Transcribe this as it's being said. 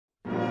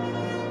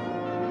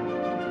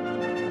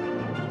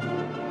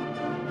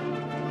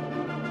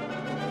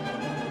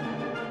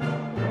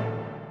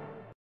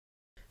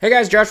Hey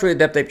guys, Josh with the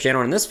Depth Tape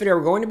channel, and in this video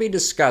we're going to be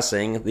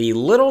discussing the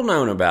little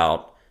known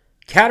about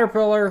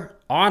Caterpillar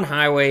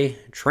on-highway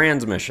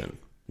transmission.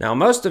 Now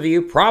most of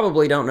you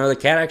probably don't know that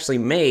Cat actually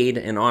made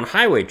an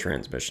on-highway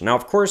transmission. Now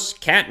of course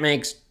Cat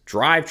makes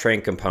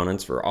drivetrain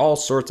components for all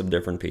sorts of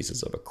different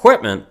pieces of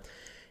equipment,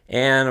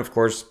 and of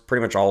course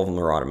pretty much all of them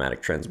are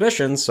automatic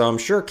transmissions, so I'm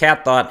sure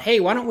Cat thought, hey,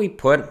 why don't we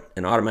put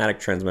an automatic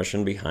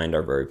transmission behind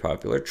our very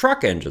popular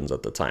truck engines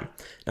at the time.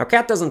 Now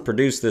Cat doesn't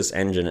produce this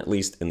engine, at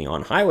least in the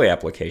on-highway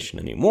application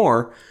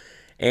anymore,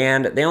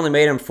 and they only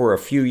made them for a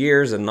few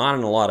years and not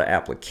in a lot of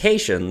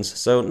applications,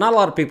 so not a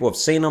lot of people have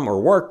seen them or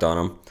worked on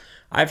them.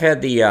 I've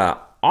had the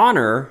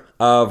honor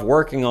of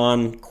working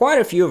on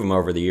quite a few of them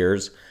over the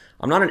years.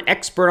 I'm not an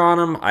expert on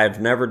them.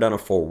 I've never done a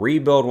full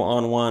rebuild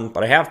on one,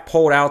 but I have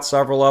pulled out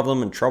several of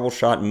them and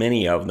troubleshot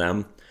many of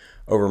them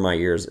over my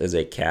years as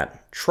a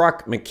Cat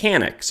truck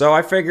mechanic. So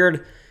I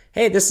figured,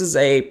 hey, this is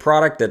a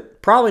product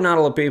that probably not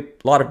a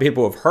lot of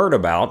people have heard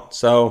about.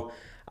 So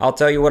I'll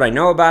tell you what I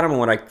know about them and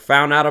what I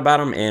found out about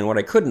them and what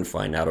I couldn't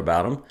find out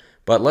about them.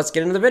 But let's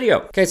get into the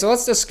video. Okay, so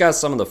let's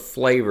discuss some of the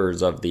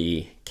flavors of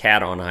the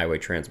Cat on-highway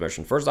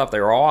transmission. First off,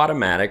 they were all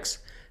automatics.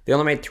 They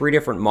only made 3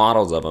 different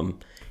models of them.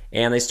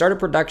 And they started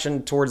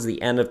production towards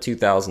the end of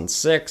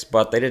 2006,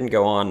 but they didn't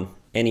go on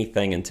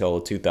anything until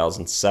the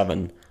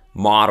 2007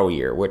 model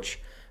year, which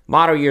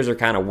model years are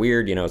kind of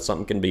weird. You know,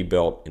 something can be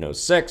built in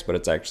 06, but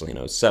it's actually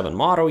an 07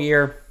 model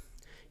year.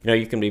 You know,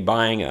 you can be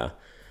buying a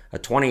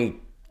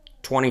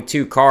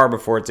 2022 car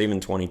before it's even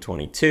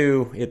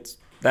 2022.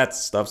 That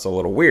stuff's a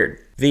little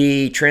weird.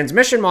 The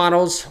transmission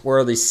models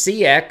were the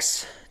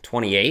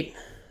CX28,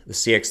 the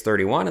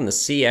CX31, and the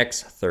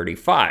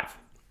CX35.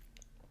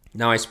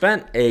 Now, I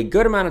spent a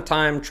good amount of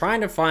time trying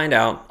to find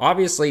out.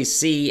 Obviously,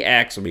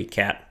 CX would be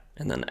Cat,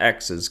 and then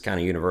X is kind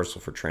of universal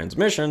for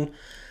transmission.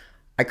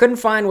 I couldn't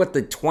find what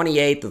the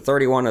 28, the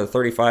 31, or the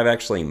 35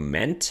 actually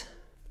meant.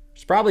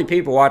 There's probably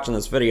people watching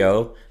this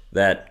video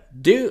that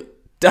do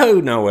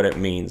know what it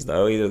means,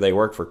 though. Either they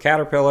work for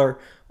Caterpillar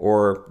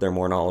or they're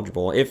more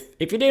knowledgeable. If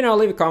you do know,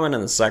 leave a comment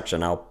in the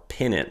section. I'll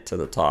pin it to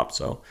the top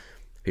so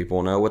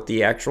people know what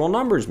the actual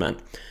numbers meant.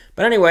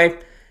 But anyway,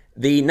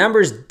 the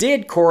numbers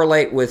did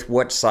correlate with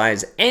what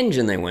size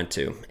engine they went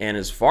to. And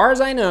as far as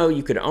I know,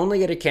 you could only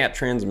get a Cat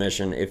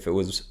transmission if it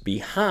was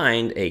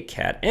behind a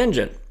Cat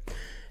engine.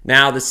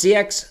 Now, the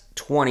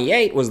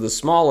CX28 was the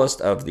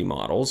smallest of the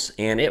models,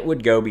 and it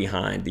would go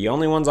behind. The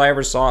only ones I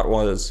ever saw it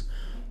was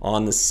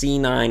on the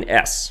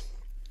C9S.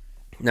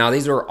 Now,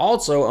 these were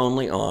also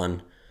only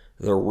on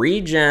the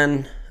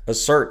Regen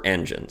Assert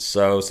engines.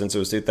 So since it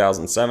was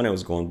 2007, it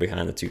was going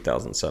behind the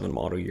 2007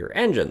 model year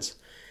engines.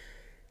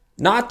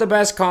 Not the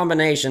best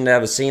combination to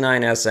have a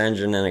C9S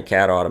engine and a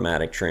Cat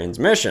automatic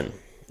transmission.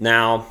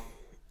 Now,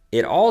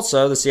 it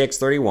also, the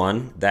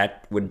CX31,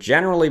 that would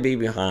generally be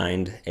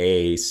behind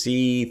a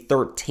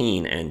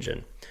C13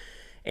 engine.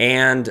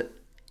 And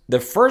the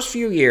first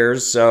few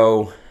years,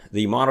 so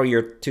the model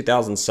year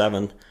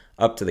 2007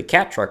 up to the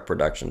Cat truck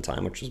production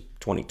time, which was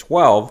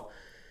 2012,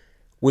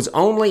 was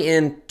only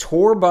in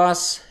tour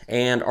bus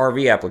and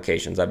RV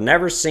applications. I've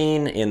never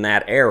seen in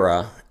that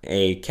era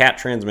a Cat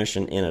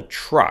transmission in a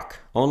truck,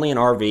 only in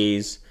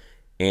RVs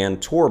and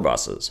tour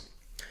buses.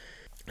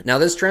 Now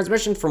this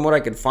transmission, from what I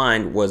could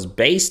find, was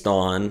based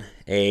on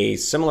a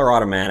similar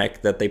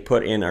automatic that they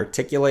put in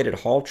articulated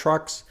haul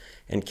trucks,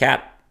 and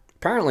Cat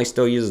apparently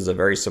still uses a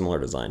very similar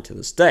design to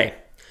this day.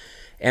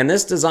 And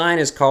this design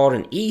is called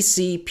an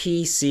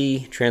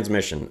ECPC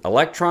transmission,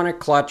 electronic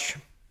clutch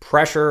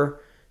pressure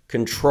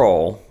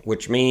control,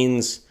 which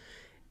means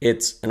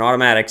it's an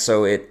automatic,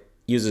 so it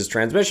uses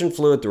transmission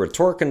fluid through a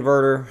torque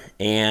converter,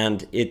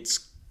 and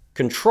it's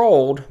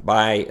controlled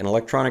by an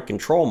electronic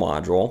control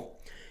module,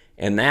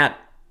 and that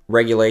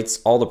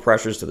regulates all the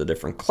pressures to the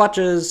different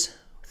clutches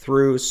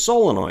through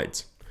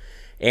solenoids.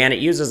 And it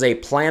uses a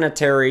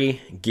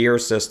planetary gear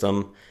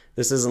system.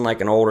 This isn't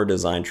like an older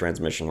design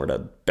transmission where it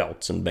had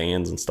belts and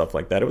bands and stuff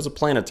like that. It was a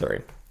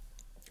planetary.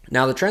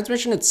 Now the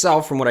transmission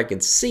itself, from what I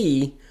could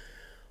see,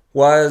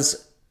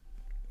 was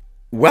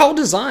well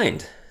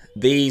designed.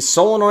 The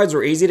solenoids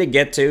were easy to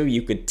get to.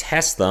 You could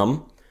test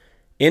them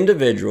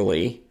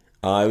individually.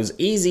 It was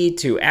easy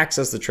to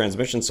access the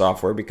transmission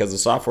software because the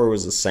software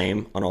was the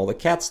same on all the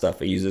Cat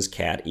stuff. It uses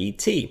Cat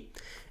ET. It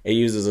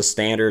uses a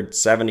standard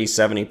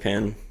 70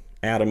 pin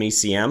Atom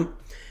ECM.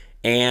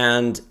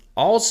 And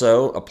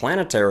also a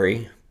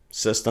planetary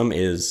system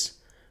is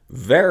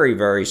very,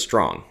 very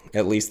strong.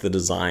 At least the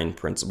design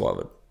principle of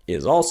it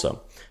is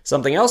also.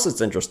 Something else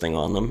that's interesting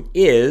on them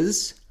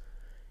is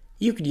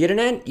you could get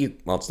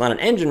well, it's not an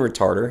engine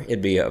retarder,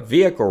 it'd be a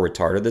vehicle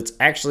retarder that's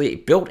actually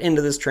built into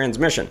this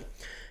transmission.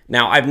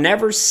 Now, I've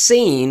never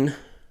seen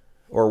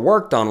or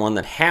worked on one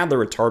that had the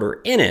retarder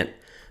in it,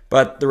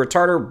 but the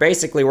retarder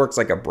basically works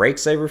like a brake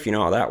saver, if you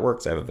know how that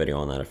works. I have a video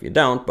on that if you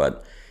don't,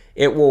 but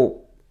it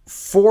will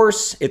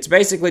force, it's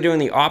basically doing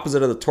the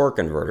opposite of the torque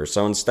converter.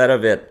 So instead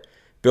of it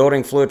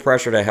building fluid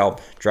pressure to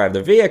help drive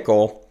the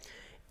vehicle,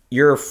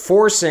 you're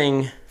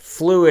forcing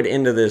fluid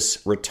into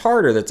this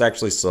retarder that's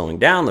actually slowing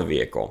down the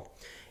vehicle.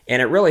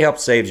 And it really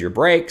helps saves your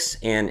brakes,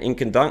 and in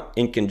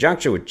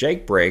conjunction with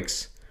Jake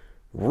brakes,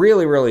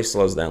 really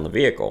slows down the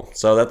vehicle.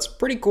 So that's a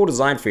pretty cool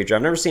design feature.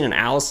 I've never seen an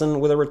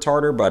Allison with a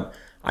retarder, but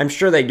I'm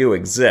sure they do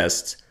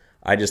exist.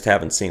 I just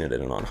haven't seen it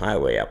in an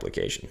on-highway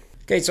application.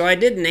 Okay, so I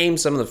did name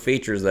some of the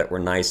features that were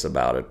nice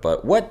about it,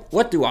 but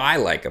what do I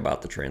like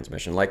about the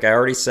transmission? Like I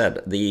already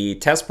said, the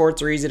test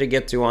ports are easy to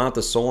get to on it.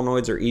 The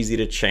solenoids are easy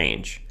to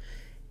change.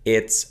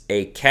 It's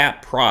a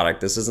Cat product.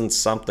 This isn't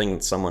something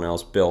that someone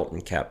else built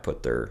and Cat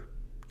put their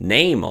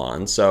name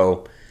on,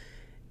 so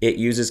it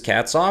uses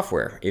Cat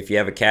software. If you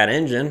have a Cat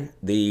engine,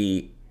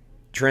 the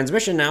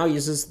transmission now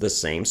uses the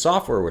same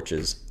software, which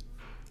is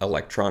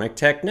Electronic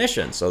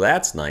Technician, so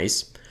that's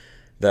nice.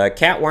 The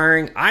Cat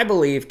wiring, I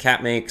believe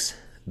Cat makes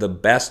the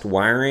best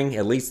wiring,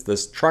 at least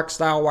this truck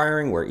style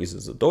wiring, where it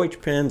uses the Deutsch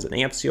pins and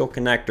amp seal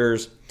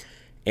connectors,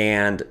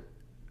 and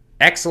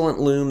excellent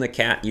loom the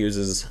Cat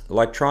uses.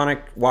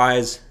 Electronic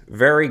wise,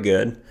 very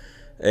good.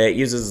 It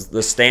uses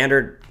the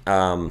standard,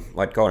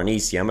 I'd call it an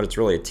ECM, but it's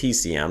really a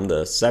TCM,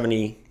 the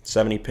 70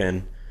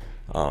 pin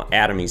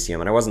Atom ECM.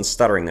 And I wasn't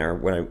stuttering there.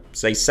 When I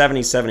say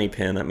 70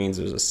 pin, that means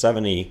there's a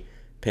 70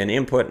 pin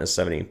input and a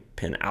 70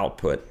 pin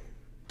output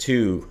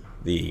to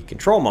the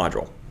control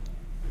module.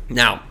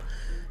 Now,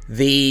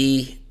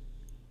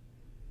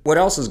 what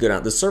else is good on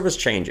it? The service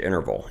change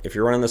interval. If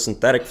you're running the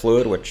synthetic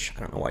fluid, which I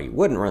don't know why you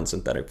wouldn't run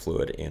synthetic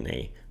fluid in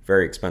a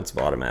very expensive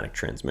automatic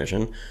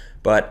transmission,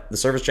 but the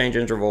service change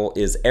interval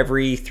is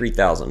every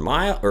 3,000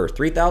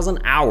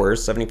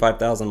 hours,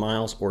 75,000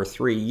 miles, or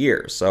 3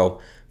 years.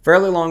 So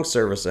fairly long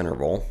service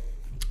interval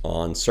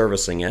on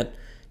servicing it.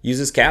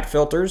 Uses Cat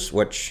filters,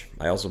 which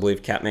I also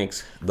believe Cat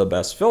makes the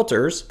best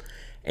filters,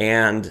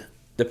 and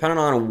depending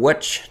on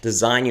which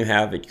design you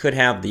have, it could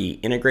have the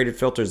integrated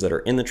filters that are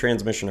in the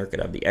transmission, or it could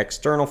have the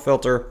external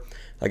filter.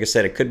 Like I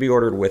said, it could be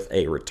ordered with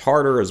a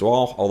retarder as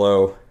well,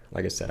 although,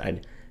 like I said,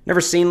 I'd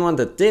never seen one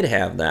that did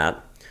have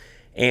that.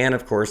 And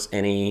of course,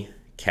 any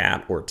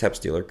Cat or TEPS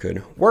dealer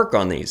could work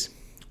on these,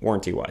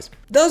 warranty-wise.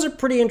 Those are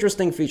pretty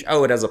interesting features.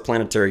 Oh, it has a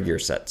planetary gear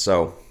set,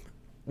 so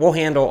we'll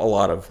handle a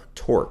lot of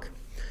torque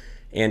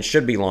and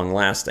should be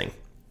long-lasting.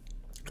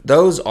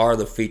 Those are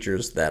the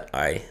features that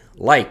I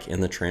like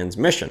in the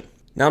transmission.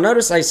 Now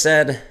notice I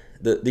said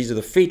that these are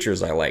the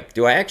features I like.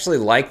 Do I actually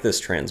like this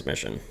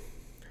transmission?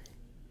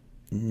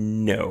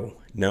 No,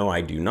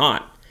 I do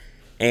not.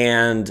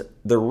 And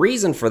the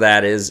reason for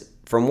that is,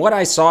 from what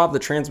I saw of the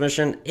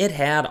transmission, it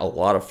had a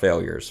lot of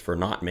failures for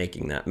not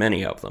making that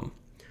many of them.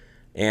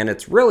 And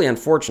it's really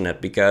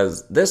unfortunate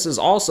because this is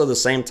also the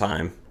same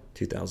time,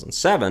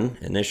 2007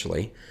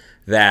 initially,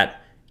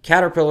 that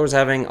Caterpillar's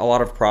having a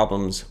lot of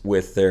problems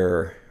with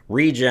their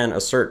Regen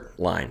Assert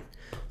line.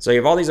 So you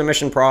have all these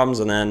emission problems,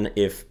 and then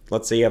if,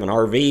 let's say you have an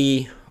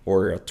RV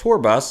or a tour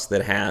bus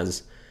that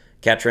has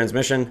Cat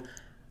transmission,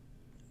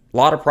 a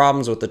lot of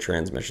problems with the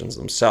transmissions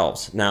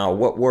themselves. Now,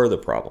 what were the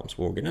problems?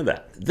 We'll get into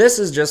that. This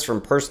is just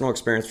from personal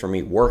experience for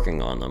me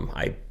working on them.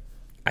 I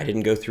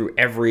didn't go through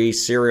every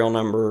serial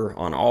number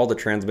on all the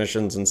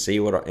transmissions and see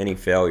what any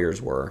failures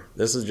were.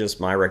 This is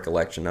just my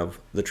recollection of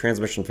the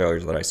transmission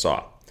failures that I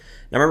saw.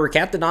 Now remember,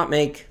 Cat did not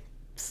make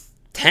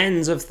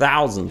tens of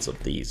thousands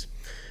of these.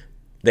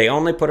 They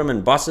only put them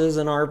in buses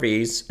and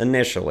RVs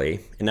initially,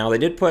 and now they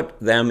did put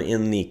them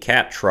in the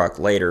Cat truck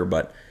later,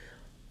 but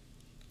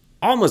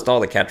almost all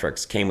the Cat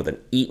trucks came with an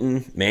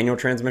Eaton manual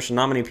transmission.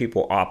 Not many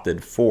people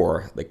opted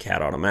for the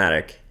Cat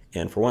automatic,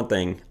 and for one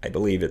thing, I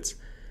believe it's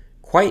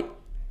quite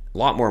a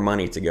lot more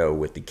money to go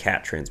with the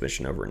Cat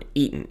transmission over an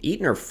Eaton.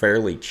 Eaton are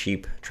fairly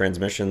cheap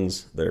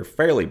transmissions. They're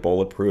fairly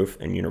bulletproof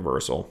and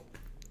universal.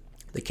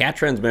 The Cat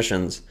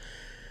transmissions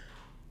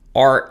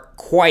are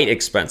quite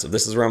expensive.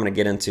 This is where I'm going to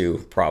get into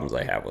problems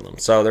I have with them.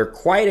 So they're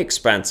quite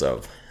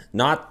expensive.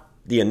 Not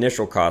the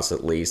initial cost,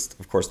 at least.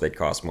 Of course, they'd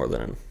cost more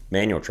than a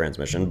manual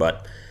transmission,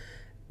 but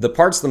the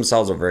parts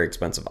themselves are very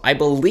expensive. I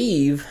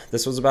believe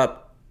this was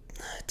about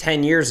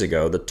 10 years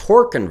ago. The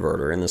torque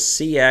converter in the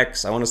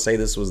CX, I want to say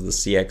this was the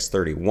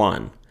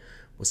CX31,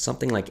 was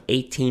something like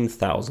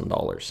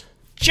 $18,000.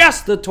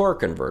 Just the torque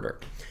converter.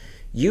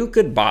 You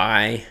could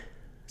buy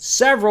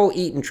several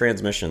Eaton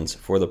transmissions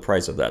for the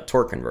price of that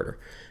torque converter.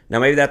 Now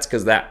maybe that's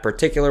because that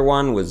particular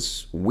one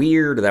was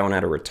weird. That one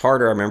had a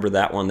retarder. I remember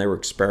that one they were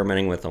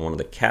experimenting with on one of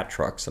the Cat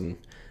trucks, and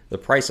the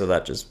price of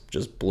that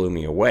just blew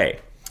me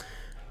away.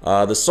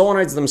 The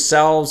solenoids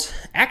themselves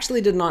actually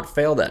did not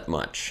fail that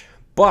much,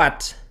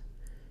 but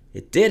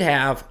it did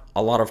have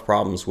a lot of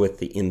problems with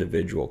the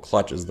individual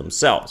clutches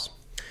themselves.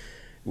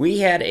 We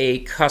had a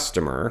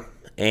customer,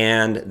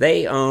 and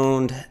they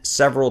owned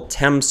several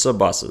Temsa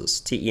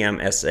buses,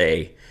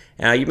 T-E-M-S-A.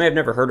 Now, you may have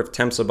never heard of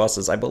Temsa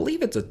buses. I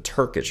believe it's a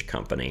Turkish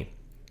company,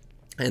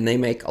 and they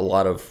make a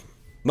lot of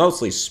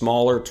mostly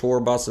smaller tour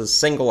buses,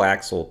 single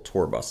axle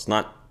tour buses,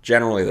 not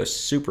generally the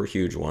super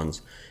huge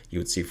ones you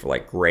would see for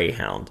like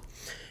Greyhound.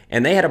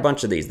 And they had a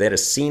bunch of these. They had a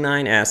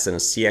C9S and a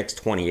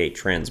CX28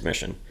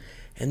 transmission.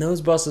 And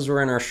those buses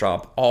were in our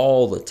shop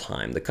all the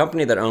time. The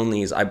company that owned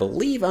these, I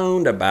believe,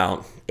 owned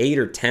about 8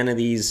 or 10 of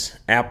these.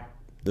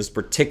 This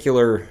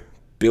particular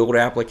build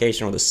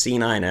application with a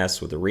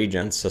C9S with a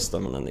regen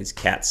system and then these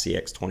Cat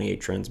CX28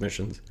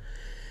 transmissions.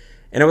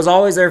 And it was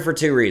always there for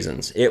two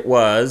reasons. It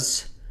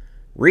was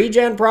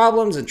regen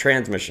problems and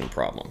transmission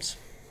problems.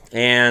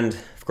 And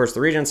of course,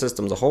 the regen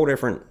system is a whole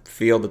different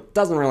field that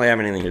doesn't really have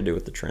anything to do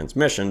with the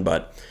transmission,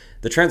 but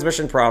the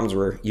transmission problems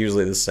were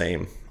usually the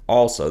same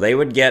also. They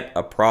would get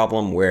a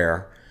problem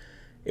where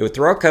it would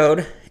throw a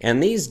code,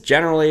 and these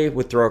generally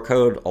would throw a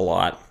code a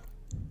lot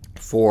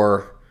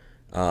for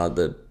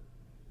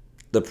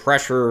the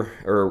pressure,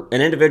 or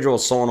an individual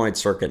solenoid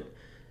circuit,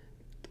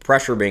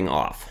 pressure being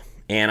off.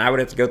 And I would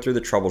have to go through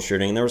the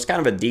troubleshooting. And there was kind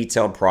of a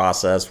detailed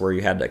process where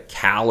you had to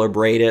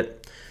calibrate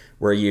it,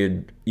 where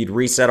you'd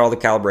reset all the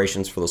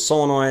calibrations for the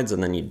solenoids,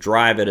 and then you'd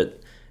drive it at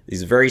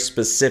these very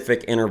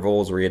specific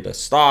intervals where you had to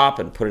stop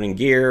and put it in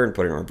gear and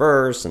put it in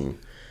reverse, and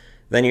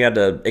then you had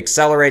to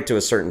accelerate to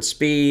a certain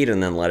speed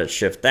and then let it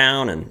shift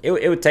down, and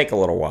it would take a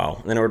little while.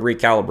 And then it would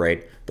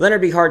recalibrate, but then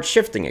it'd be hard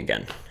shifting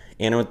again,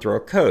 and it would throw a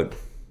code.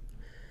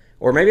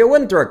 Or maybe it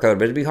wouldn't throw a code,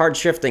 but it'd be hard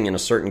shifting in a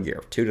certain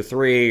gear, 2 to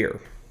 3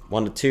 or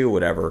 1 to 2,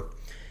 whatever.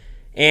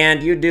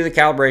 And you'd do the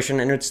calibration,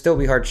 and it'd still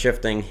be hard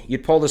shifting.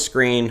 You'd pull the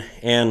screen,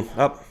 and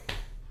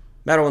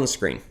metal in the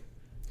screen.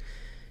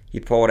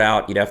 You'd pull it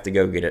out, you'd have to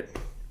go get it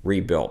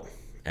rebuilt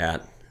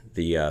at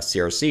the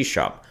CRC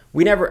shop.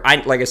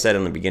 Like I said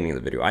in the beginning of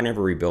the video, I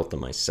never rebuilt them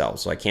myself,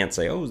 so I can't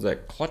say, oh, it was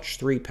that clutch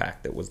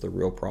 3-pack that was the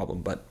real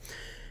problem. But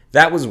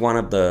that was one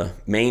of the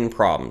main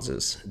problems,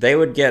 is they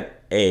would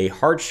get a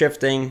hard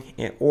shifting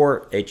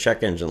or a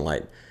check engine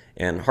light.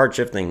 And hard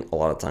shifting a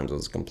lot of times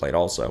was a complaint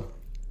also.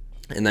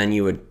 And then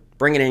you would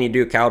bring it in, you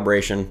do a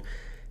calibration,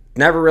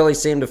 never really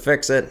seemed to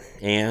fix it,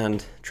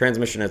 and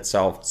transmission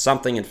itself,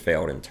 something had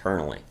failed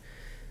internally.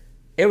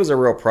 It was a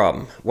real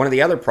problem. One of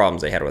the other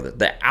problems they had with it,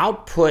 the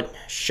output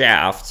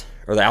shaft,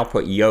 or the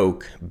output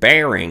yoke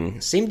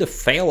bearing, seemed to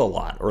fail a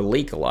lot or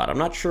leak a lot. I'm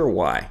not sure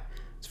why.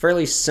 It's a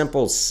fairly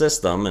simple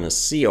system and a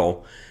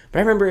seal, but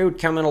I remember it would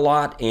come in a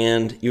lot,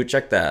 and you would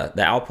check the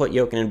output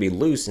yoke and it'd be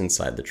loose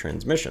inside the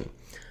transmission.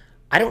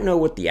 I don't know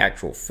what the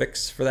actual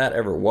fix for that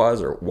ever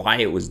was or why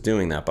it was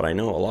doing that, but I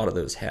know a lot of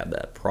those had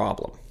that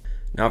problem.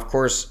 Now, of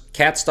course,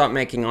 Cat stopped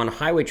making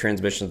on-highway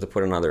transmissions to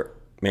put in other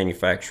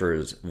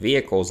manufacturers'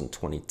 vehicles in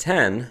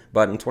 2010,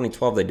 but in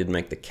 2012 they did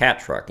make the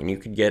Cat truck, and you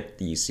could get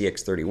the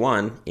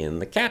CX31 in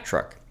the Cat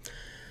truck.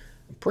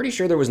 I'm pretty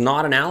sure there was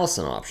not an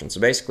Allison option,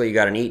 so basically you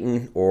got an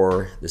Eaton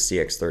or the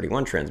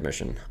CX31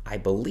 transmission. I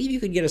believe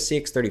you could get a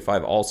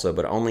CX35 also,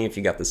 but only if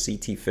you got the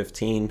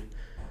CT15,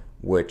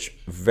 which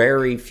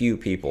very few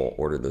people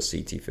ordered the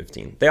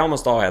CT15. They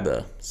almost all had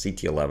the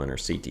CT11 or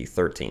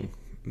CT13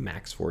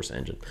 max force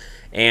engine.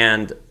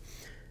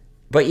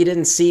 But you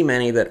didn't see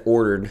many that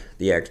ordered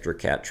the extra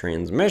Cat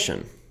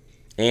transmission.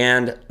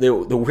 And the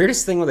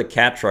weirdest thing with a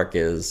Cat truck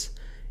is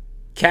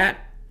Cat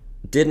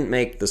didn't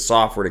make the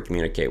software to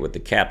communicate with the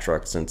Cat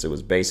truck, since it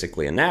was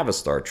basically a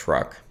Navistar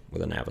truck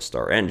with a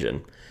Navistar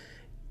engine.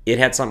 It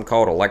had something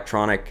called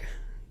Electronic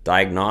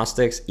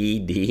Diagnostics,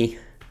 ED,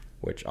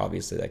 which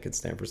obviously that could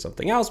stand for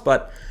something else,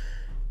 but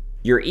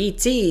your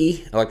ET,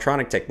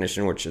 electronic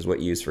technician, which is what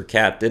you use for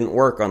Cat, didn't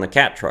work on the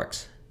Cat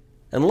trucks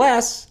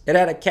unless it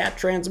had a Cat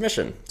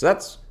transmission. So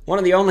that's one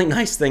of the only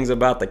nice things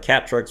about the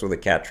Cat trucks with a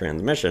Cat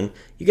transmission.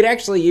 You could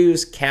actually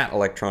use Cat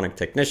electronic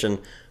technician,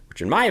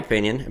 which in my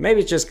opinion,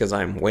 maybe it's just because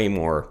I'm way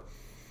more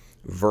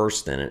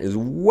versed in it, is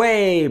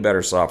way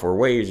better software,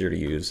 way easier to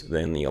use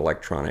than the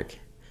electronic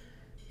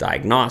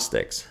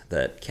diagnostics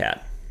that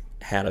Cat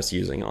had us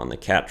using on the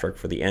Cat truck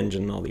for the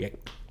engine and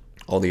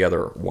all the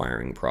other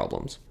wiring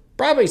problems.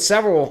 Probably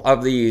several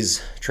of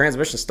these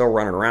transmissions still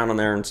running around on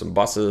there, and some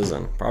buses,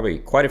 and probably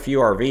quite a few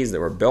RVs that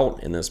were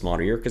built in this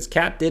model year, because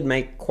Cat did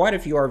make quite a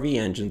few RV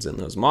engines in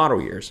those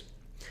model years.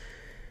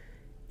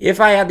 If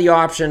I had the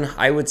option,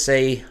 I would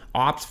say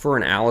opt for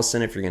an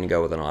Allison if you're going to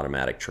go with an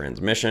automatic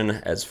transmission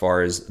as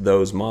far as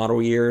those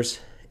model years.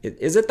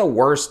 Is it the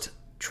worst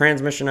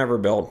transmission ever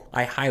built?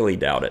 I highly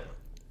doubt it.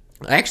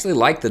 I actually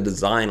like the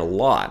design a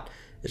lot.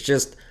 It's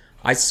just,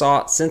 I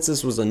saw, since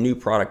this was a new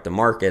product to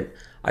market,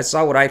 I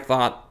saw what I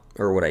thought,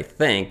 or what I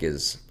think,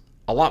 is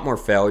a lot more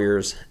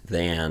failures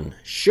than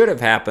should have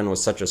happened with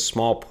such a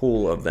small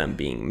pool of them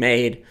being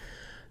made.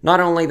 Not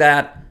only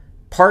that,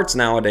 parts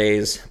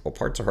nowadays, well,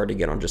 parts are hard to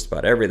get on just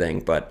about everything,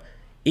 but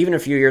even a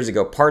few years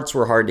ago, parts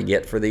were hard to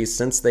get for these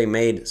since they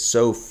made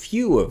so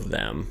few of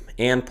them,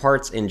 and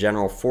parts in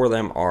general for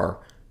them are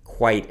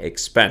quite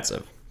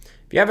expensive.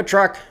 If you have a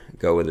truck,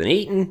 go with an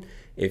Eaton.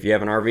 If you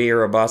have an RV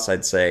or a bus,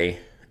 I'd say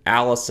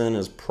Allison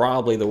is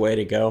probably the way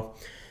to go.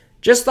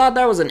 Just thought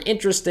that was an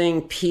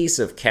interesting piece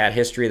of Cat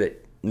history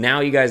that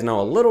now you guys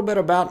know a little bit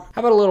about.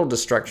 How about a little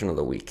destruction of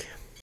the week?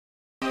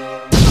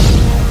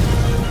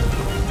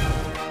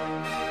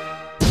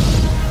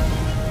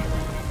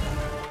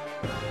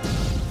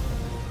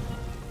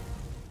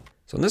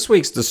 So in this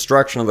week's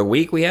destruction of the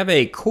week, we have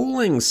a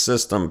cooling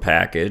system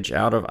package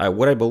out of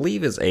what I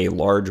believe is a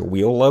large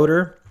wheel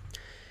loader.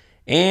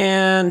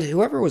 And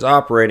whoever was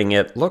operating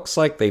it looks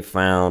like they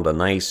found a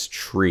nice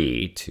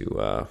tree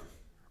to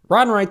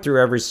run right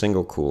through every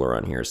single cooler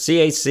on here.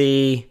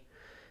 CAC,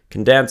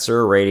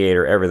 Condenser,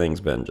 radiator,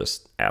 everything's been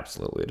just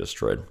absolutely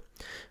destroyed.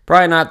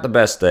 Probably not the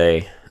best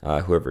day,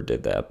 whoever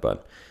did that,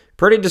 but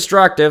pretty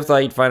destructive.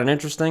 Thought you'd find it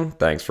interesting.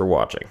 Thanks for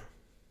watching.